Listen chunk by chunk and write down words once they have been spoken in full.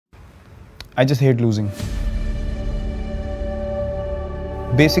I just hate losing.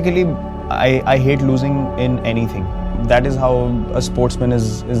 Basically, I hate losing in anything. That is how a sportsman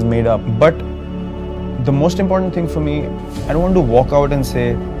is made up. But the most important thing for me, I don't want to walk out and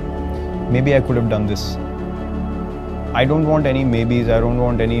say, maybe I could have done this. I don't want any maybes, I don't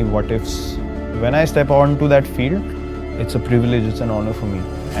want any what ifs. When I step onto that field, it's a privilege, it's an honor for me.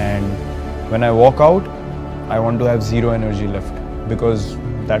 And when I walk out, I want to have zero energy left, because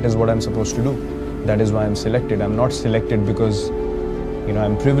that is what I'm supposed to do. That is why I'm selected. I'm not selected because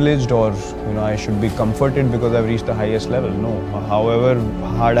I'm privileged, or I should be comforted because I've reached the highest level. No. However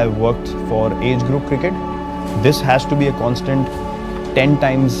hard I've worked for age group cricket, this has to be a constant 10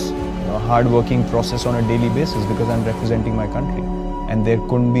 times hard-working process on a daily basis, because I'm representing my country, and there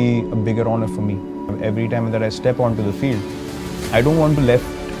couldn't be a bigger honor for me. Every time that I step onto the field, I don't want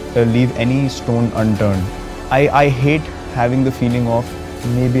to leave any stone unturned. I hate having the feeling of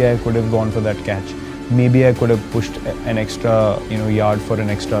maybe I could have gone for that catch, maybe I could have pushed an extra yard for an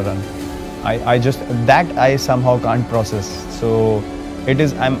extra run. I somehow can't process. So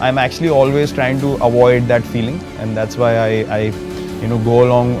I'm actually always trying to avoid that feeling, and that's why I go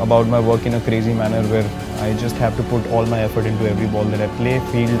along about my work in a crazy manner, where I just have to put all my effort into every ball that I play,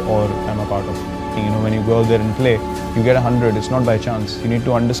 field, or I'm a part of. When you go out there and play, you get 100. It's not by chance. You need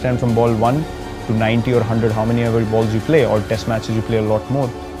to understand from ball 1 to 90 or 100 how many ever balls you play, or test matches you play a lot more.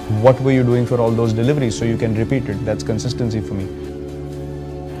 What were you doing for all those deliveries so you can repeat it? That's consistency for me.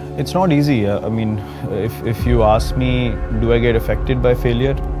 It's not easy. If you ask me, do I get affected by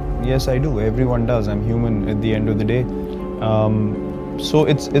failure? Yes, I do. Everyone does. I'm human at the end of the day. So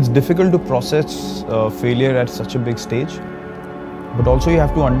it's difficult to process failure at such a big stage. But also you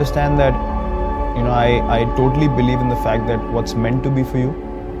have to understand that, I totally believe in the fact that what's meant to be for you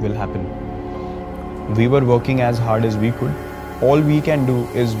will happen. We were working as hard as we could. All we can do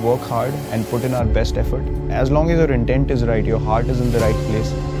is work hard and put in our best effort. As long as your intent is right, your heart is in the right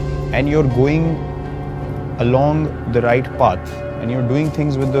place, and you're going along the right path, and you're doing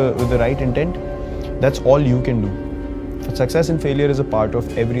things with the right intent, that's all you can do. Success and failure is a part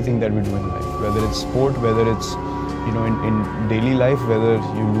of everything that we do in life, whether it's sport, whether it's in daily life, whether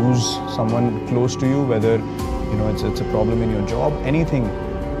you lose someone close to you, whether it's a problem in your job, anything.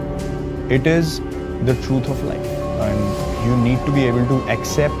 It is the truth of life, and you need to be able to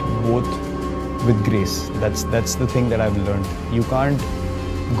accept both with grace. That's the thing that I've learned. You can't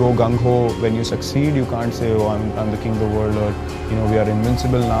go gung-ho when you succeed. You can't say, oh, I'm the king of the world, or we are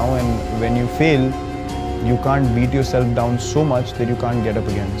invincible now. And when you fail, you can't beat yourself down so much that you can't get up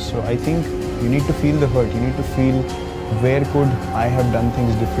again. So I think you need to feel the hurt. You need to feel, where could I have done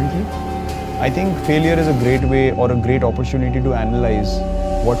things differently? I think failure is a great way, or a great opportunity to analyze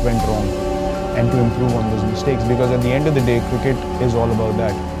what went wrong and to improve on those mistakes, because at the end of the day, cricket is all about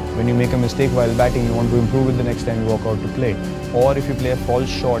that. When you make a mistake while batting, you want to improve it the next time you walk out to play. Or if you play a false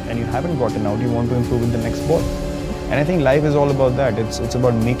shot and you haven't gotten out, you want to improve it the next ball. And I think life is all about that. It's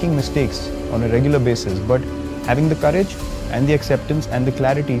about making mistakes on a regular basis, but having the courage and the acceptance and the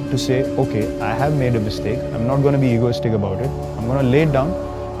clarity to say, okay, I have made a mistake. I'm not going to be egoistic about it. I'm going to lay it down,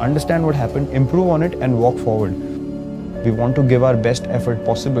 understand what happened, improve on it, and walk forward. We want to give our best effort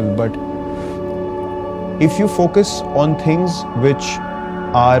possible, but if you focus on things which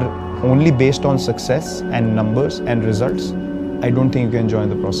are only based on success and numbers and results, I don't think you can enjoy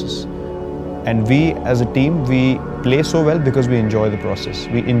the process. And we as a team, we play so well because we enjoy the process.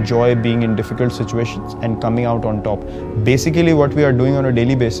 We enjoy being in difficult situations and coming out on top. Basically, what we are doing on a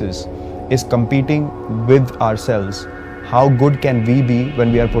daily basis is competing with ourselves. How good can we be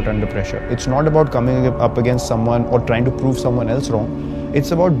when we are put under pressure? It's not about coming up against someone or trying to prove someone else wrong.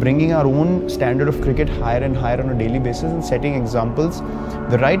 It's about bringing our own standard of cricket higher and higher on a daily basis, and setting examples,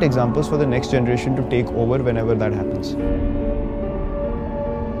 the right examples for the next generation to take over whenever that happens.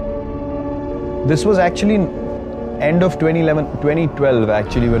 This was actually end of 2012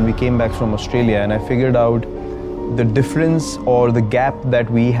 actually, when we came back from Australia, and I figured out the difference or the gap that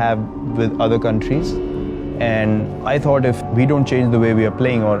we have with other countries. And I thought, if we don't change the way we are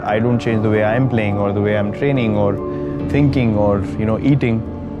playing, or I don't change the way I'm playing, or the way I'm training, or thinking, or eating,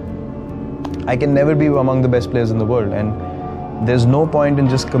 I can never be among the best players in the world. And there's no point in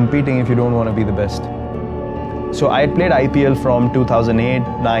just competing if you don't want to be the best. So I had played IPL from 2008,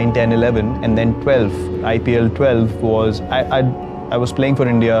 9, 10, 11, and then 12. IPL 12 was, I was playing for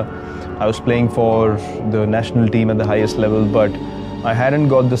India. I was playing for the national team at the highest level, but I hadn't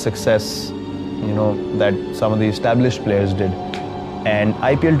got the success that some of the established players did. And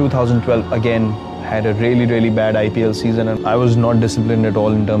IPL 2012 again had a really bad IPL season, and I was not disciplined at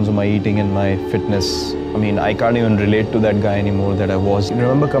all in terms of my eating and my fitness. I mean, I can't even relate to that guy anymore that I was. I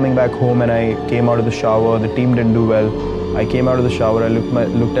remember coming back home and I came out of the shower, the team didn't do well. I came out of the shower, I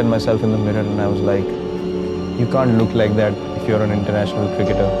looked at myself in the mirror and I was like, you can't look like that if you're an international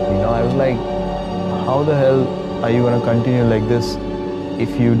cricketer. You know, I was like, how the hell are you going to continue like this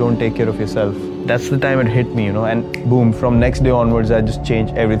if you don't take care of yourself? That's the time it hit me, you know, and boom, from next day onwards, I just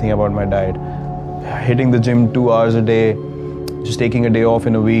changed everything about my diet. Hitting the gym 2 hours a day, just taking a day off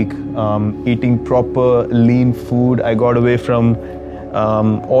in a week, eating proper lean food. I got away from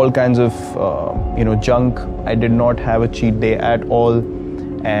all kinds of, junk. I did not have a cheat day at all.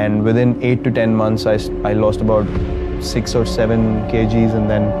 And within 8 to 10 months, I lost about 6 or 7 kgs. And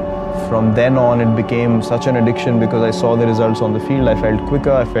then from then on, it became such an addiction because I saw the results on the field. I felt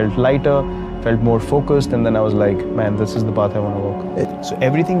quicker, I felt lighter, felt more focused, and then I was like, man, this is the path I want to walk. So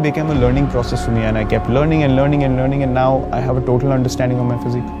everything became a learning process for me, and I kept learning, and now I have a total understanding of my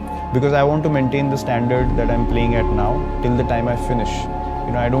physique. Because I want to maintain the standard that I'm playing at now till the time I finish.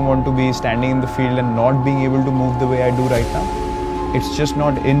 You know, I don't want to be standing in the field and not being able to move the way I do right now. It's just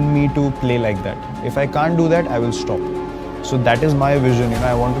not in me to play like that. If I can't do that, I will stop. So that is my vision. You know,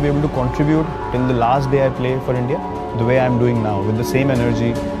 I want to be able to contribute till the last day I play for India, the way I'm doing now, with the same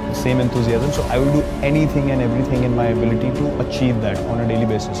energy, the same enthusiasm. So I will do anything and everything in my ability to achieve that on a daily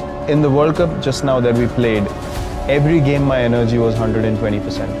basis. In the World Cup just now that we played, every game my energy was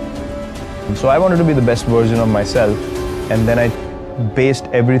 120%. So I wanted to be the best version of myself, and then I based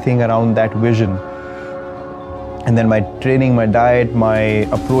everything around that vision. And then my training, my diet, my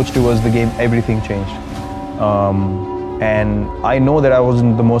approach towards the game, everything changed. And I know that I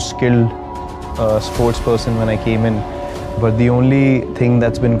wasn't the most skilled sports person when I came in, but the only thing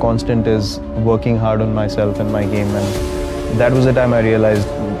that's been constant is working hard on myself and my game. And that was the time I realized,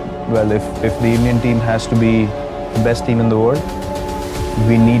 well, if the Indian team has to be the best team in the world,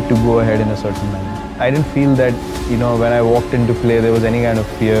 we need to go ahead in a certain manner. I didn't feel that, you know, when I walked into play, there was any kind of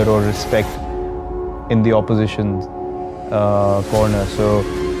fear or respect in the opposition corner. So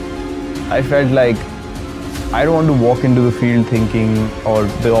I felt like I don't want to walk into the field thinking, or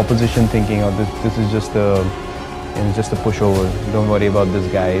the opposition thinking, oh, this is just a pushover. Don't worry about this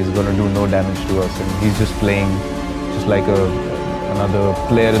guy. He's going to do no damage to us, and he's just playing just like another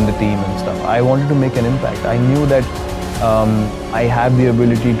player in the team and stuff. I wanted to make an impact. I knew that I have the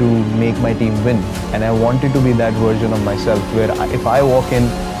ability to make my team win, and I wanted to be that version of myself where if I walk in,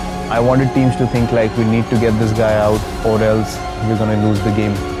 I wanted teams to think like, we need to get this guy out or else we're going to lose the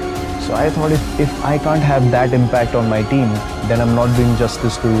game. So I thought if I can't have that impact on my team, then I'm not doing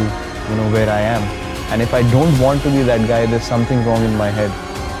justice to, you know, where I am. And if I don't want to be that guy, there's something wrong in my head.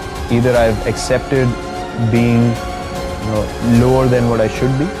 Either I've accepted being, you know, lower than what I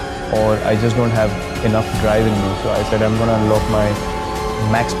should be, or I just don't have enough drive in me. So I said I'm going to unlock my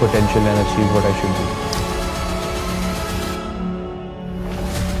max potential and achieve what I should be.